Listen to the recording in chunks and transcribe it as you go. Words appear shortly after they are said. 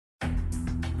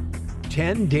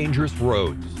10 dangerous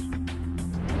roads.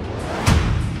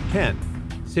 10.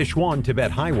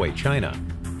 Sichuan-Tibet Highway, China.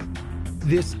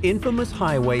 This infamous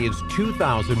highway is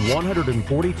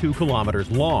 2,142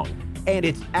 kilometers long, and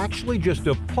it's actually just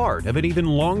a part of an even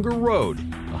longer road,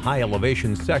 a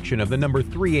high-elevation section of the number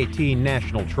 318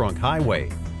 National Trunk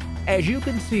Highway. As you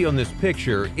can see on this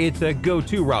picture, it's a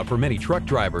go-to route for many truck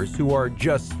drivers who are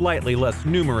just slightly less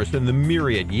numerous than the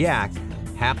myriad yaks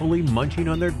happily munching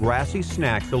on their grassy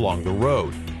snacks along the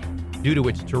road. Due to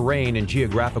its terrain and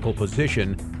geographical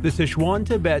position, the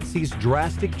Sichuan-Tibet sees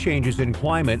drastic changes in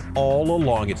climate all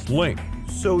along its length.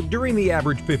 So during the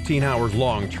average 15 hours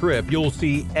long trip, you'll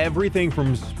see everything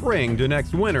from spring to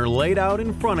next winter laid out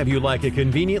in front of you like a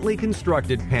conveniently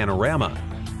constructed panorama.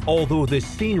 Although the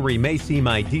scenery may seem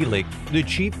idyllic, the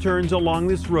chief turns along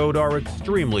this road are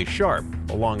extremely sharp.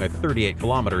 Along a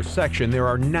 38-kilometer section, there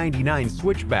are 99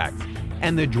 switchbacks,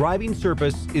 and the driving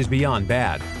surface is beyond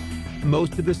bad.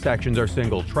 Most of the sections are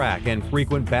single track, and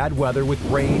frequent bad weather with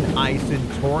rain, ice,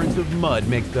 and torrents of mud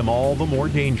makes them all the more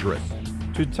dangerous.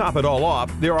 To top it all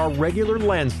off, there are regular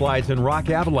landslides and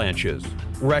rock avalanches.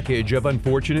 Wreckage of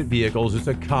unfortunate vehicles is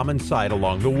a common sight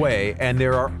along the way, and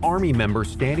there are Army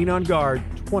members standing on guard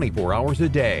 24 hours a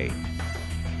day.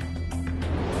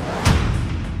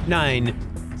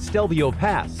 9. Stelvio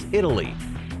Pass, Italy.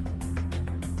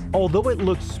 Although it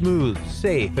looks smooth,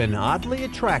 safe, and oddly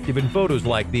attractive in photos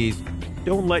like these,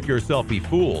 don't let yourself be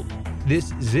fooled.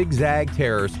 This zigzag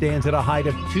terror stands at a height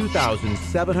of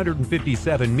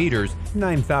 2,757 meters,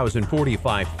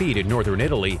 9,045 feet in northern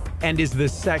Italy, and is the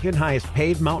second highest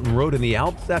paved mountain road in the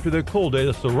Alps after the Col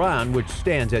de Soran, which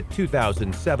stands at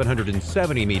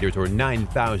 2,770 meters or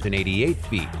 9,088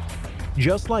 feet.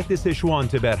 Just like the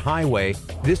Sichuan-Tibet Highway,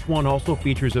 this one also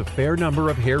features a fair number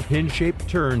of hairpin-shaped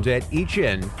turns at each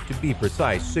end, to be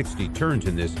precise 60 turns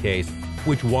in this case,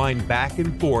 which wind back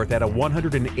and forth at a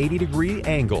 180-degree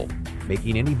angle,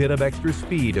 making any bit of extra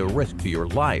speed a risk to your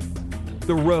life.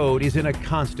 The road is in a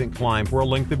constant climb for a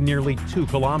length of nearly 2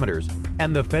 kilometers,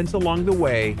 and the fence along the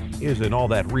way isn't all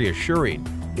that reassuring.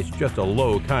 It's just a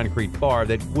low concrete bar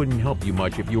that wouldn't help you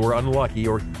much if you were unlucky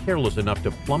or careless enough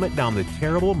to plummet down the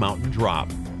terrible mountain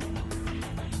drop.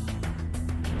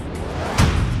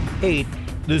 8.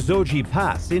 The Zoji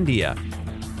Pass, India.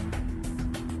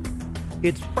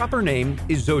 Its proper name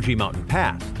is Zoji Mountain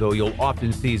Pass, though you'll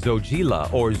often see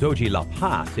Zojila or Zojila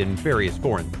Pass in various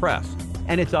foreign press,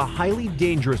 and it's a highly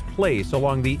dangerous place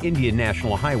along the Indian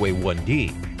National Highway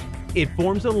 1D. It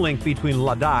forms a link between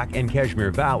Ladakh and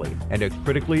Kashmir Valley, and a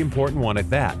critically important one at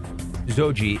that.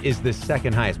 Zoji is the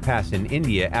second highest pass in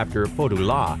India after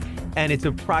Fotula, and it's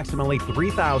approximately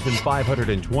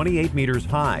 3,528 meters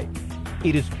high.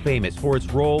 It is famous for its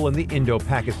role in the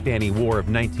Indo-Pakistani War of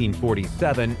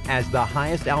 1947 as the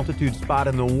highest altitude spot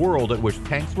in the world at which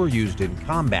tanks were used in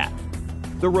combat.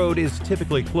 The road is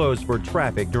typically closed for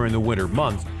traffic during the winter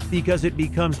months because it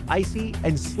becomes icy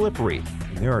and slippery,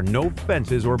 and there are no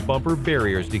fences or bumper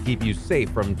barriers to keep you safe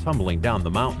from tumbling down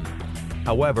the mountain.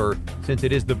 However, since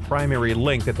it is the primary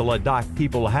link that the Ladakh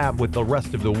people have with the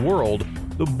rest of the world,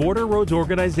 the Border Roads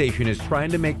Organization is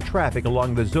trying to make traffic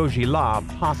along the Zojila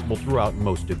possible throughout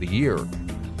most of the year.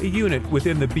 A unit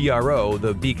within the BRO,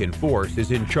 the Beacon Force,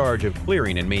 is in charge of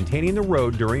clearing and maintaining the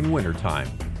road during wintertime.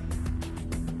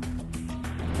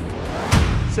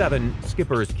 7.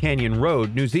 Skipper's Canyon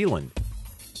Road, New Zealand.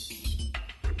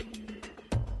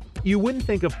 You wouldn't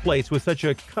think a place with such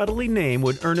a cuddly name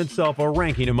would earn itself a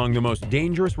ranking among the most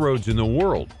dangerous roads in the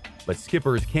world, but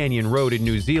Skipper's Canyon Road in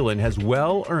New Zealand has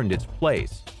well earned its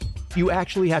place. You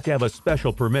actually have to have a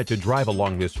special permit to drive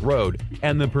along this road,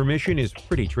 and the permission is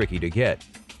pretty tricky to get.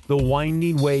 The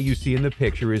winding way you see in the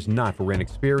picture is not for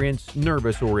inexperienced,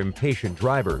 nervous, or impatient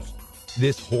drivers.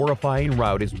 This horrifying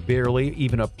route is barely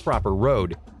even a proper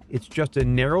road. It's just a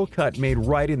narrow cut made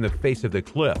right in the face of the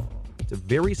cliff. It's a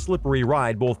very slippery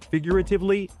ride both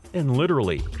figuratively and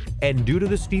literally, and due to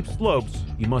the steep slopes,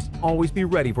 you must always be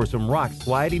ready for some rocks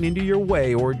sliding into your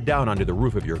way or down onto the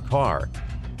roof of your car.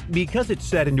 Because it's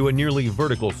set into a nearly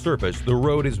vertical surface, the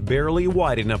road is barely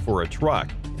wide enough for a truck,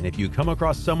 and if you come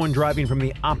across someone driving from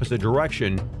the opposite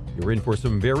direction, you're in for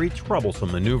some very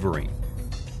troublesome maneuvering.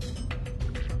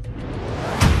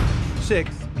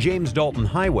 6. James Dalton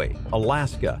Highway,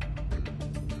 Alaska.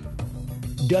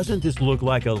 Doesn't this look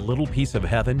like a little piece of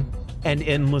heaven? An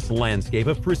endless landscape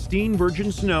of pristine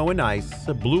virgin snow and ice,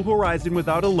 a blue horizon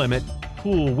without a limit,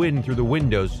 cool wind through the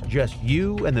windows, just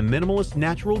you and the minimalist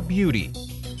natural beauty.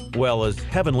 Well, as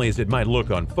heavenly as it might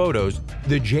look on photos,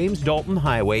 the James Dalton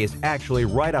Highway is actually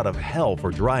right out of hell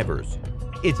for drivers.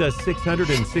 It's a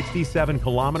 667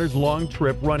 kilometers long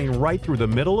trip running right through the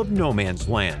middle of no man's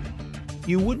land.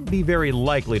 You wouldn't be very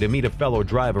likely to meet a fellow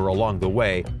driver along the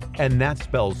way, and that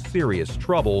spells serious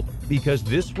trouble because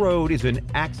this road is an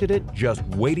accident just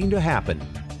waiting to happen.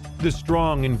 The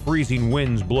strong and freezing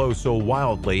winds blow so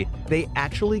wildly, they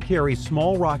actually carry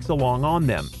small rocks along on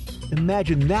them.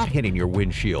 Imagine that hitting your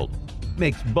windshield.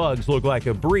 Makes bugs look like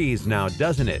a breeze now,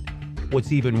 doesn't it?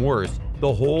 What's even worse,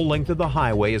 the whole length of the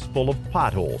highway is full of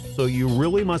potholes, so you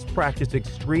really must practice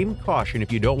extreme caution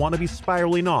if you don't want to be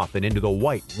spiraling off and into the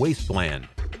white wasteland.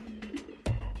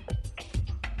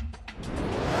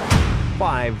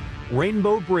 5.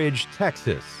 Rainbow Bridge,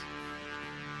 Texas.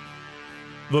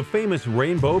 The famous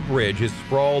Rainbow Bridge is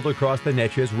sprawled across the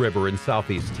Neches River in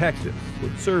southeast Texas.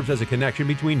 It serves as a connection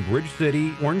between Bridge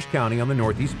City, Orange County on the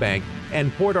northeast bank,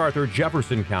 and Port Arthur,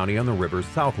 Jefferson County on the river's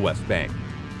southwest bank.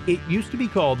 It used to be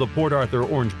called the Port Arthur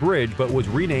Orange Bridge, but was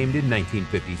renamed in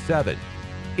 1957.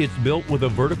 It's built with a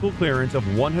vertical clearance of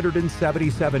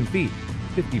 177 feet,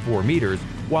 54 meters,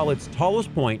 while its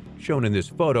tallest point, shown in this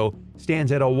photo,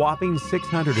 stands at a whopping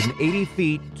 680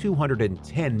 feet,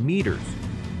 210 meters.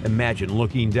 Imagine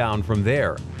looking down from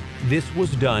there. This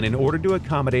was done in order to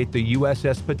accommodate the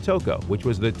USS Patoka, which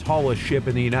was the tallest ship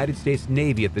in the United States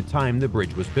Navy at the time the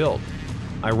bridge was built.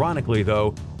 Ironically,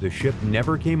 though, the ship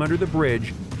never came under the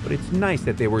bridge, but it's nice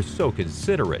that they were so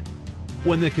considerate.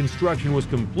 When the construction was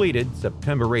completed,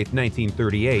 September 8,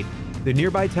 1938, the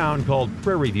nearby town called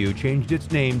Prairie View changed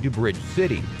its name to Bridge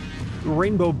City. The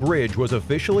Rainbow Bridge was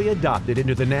officially adopted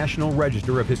into the National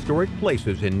Register of Historic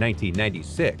Places in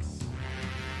 1996.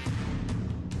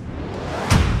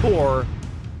 4.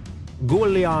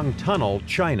 Guoliang Tunnel,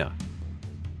 China.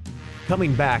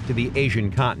 Coming back to the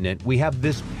Asian continent, we have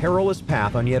this perilous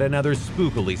path on yet another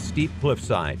spookily steep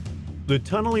cliffside. The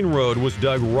tunneling road was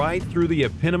dug right through the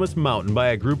eponymous mountain by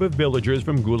a group of villagers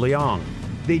from Guoliang.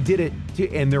 They did it to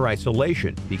end their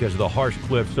isolation because the harsh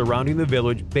cliffs surrounding the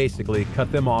village basically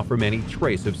cut them off from any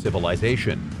trace of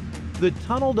civilization. The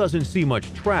tunnel doesn't see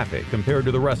much traffic compared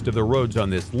to the rest of the roads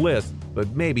on this list, but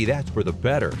maybe that's for the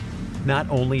better. Not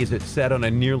only is it set on a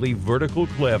nearly vertical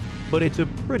cliff, but it's a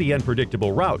pretty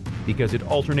unpredictable route because it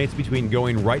alternates between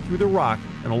going right through the rock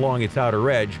and along its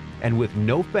outer edge and with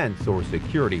no fence or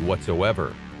security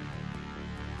whatsoever.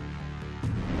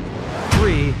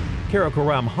 3.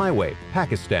 Karakoram Highway,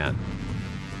 Pakistan.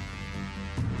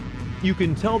 You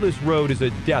can tell this road is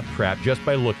a death trap just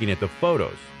by looking at the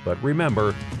photos, but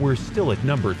remember, we're still at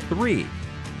number 3.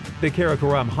 The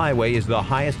Karakoram Highway is the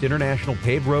highest international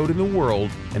paved road in the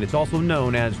world, and it's also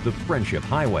known as the Friendship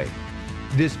Highway.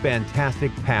 This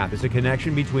fantastic path is a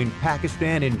connection between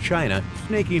Pakistan and China,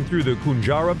 snaking through the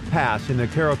Kunjarab Pass in the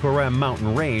Karakoram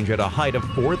mountain range at a height of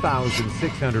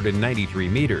 4,693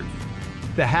 meters.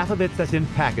 The half of it that's in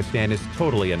Pakistan is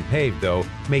totally unpaved, though,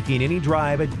 making any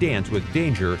drive a dance with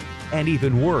danger, and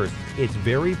even worse, it's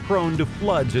very prone to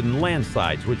floods and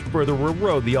landslides, which further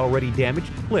erode the already damaged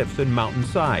cliffs and mountain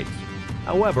sides.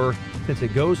 However, since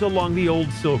it goes along the old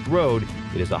Silk Road,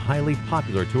 it is a highly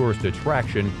popular tourist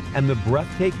attraction, and the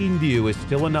breathtaking view is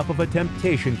still enough of a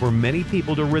temptation for many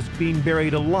people to risk being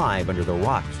buried alive under the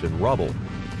rocks and rubble.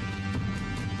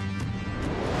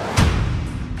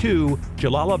 2.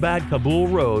 Jalalabad-Kabul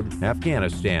Road,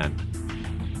 Afghanistan.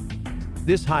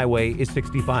 This highway is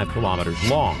 65 kilometers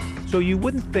long, so you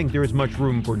wouldn't think there is much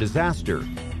room for disaster,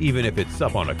 even if it's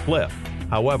up on a cliff.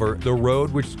 However, the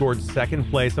road which scored second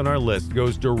place on our list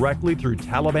goes directly through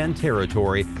Taliban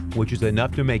territory, which is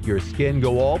enough to make your skin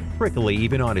go all prickly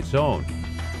even on its own.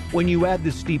 When you add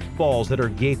the steep falls that are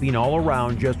gaping all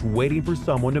around just waiting for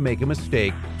someone to make a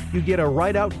mistake, you get a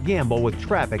right-out gamble with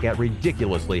traffic at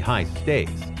ridiculously high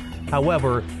stakes.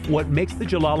 However, what makes the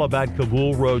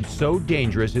Jalalabad-Kabul road so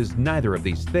dangerous is neither of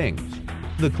these things.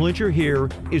 The clincher here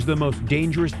is the most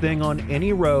dangerous thing on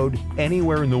any road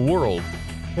anywhere in the world: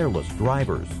 careless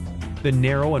drivers. The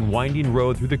narrow and winding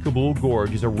road through the Kabul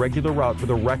Gorge is a regular route for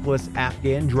the reckless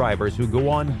Afghan drivers who go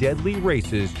on deadly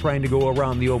races trying to go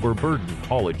around the overburdened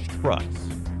haulage trucks.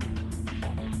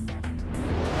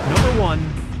 Number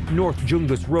 1. North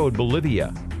Jungus Road,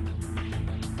 Bolivia.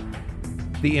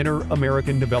 The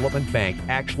Inter-American Development Bank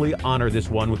actually honored this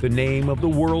one with the name of the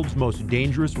world's most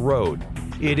dangerous road.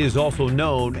 It is also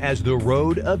known as the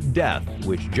Road of Death,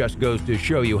 which just goes to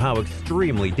show you how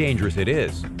extremely dangerous it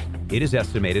is. It is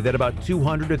estimated that about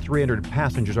 200 to 300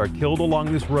 passengers are killed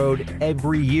along this road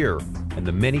every year, and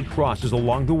the many crosses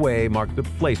along the way mark the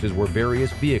places where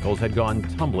various vehicles had gone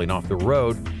tumbling off the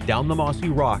road, down the mossy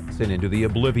rocks, and into the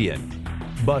oblivion.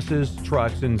 Buses,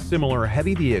 trucks, and similar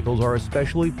heavy vehicles are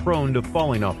especially prone to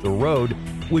falling off the road,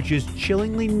 which is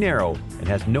chillingly narrow and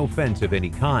has no fence of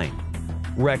any kind.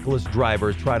 Reckless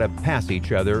drivers try to pass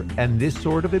each other, and this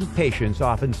sort of impatience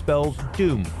often spells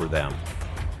doom for them.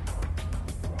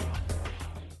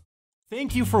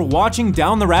 Thank you for watching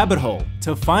Down the Rabbit Hole.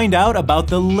 To find out about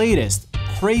the latest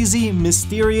crazy,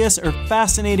 mysterious, or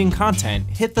fascinating content,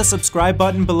 hit the subscribe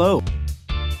button below.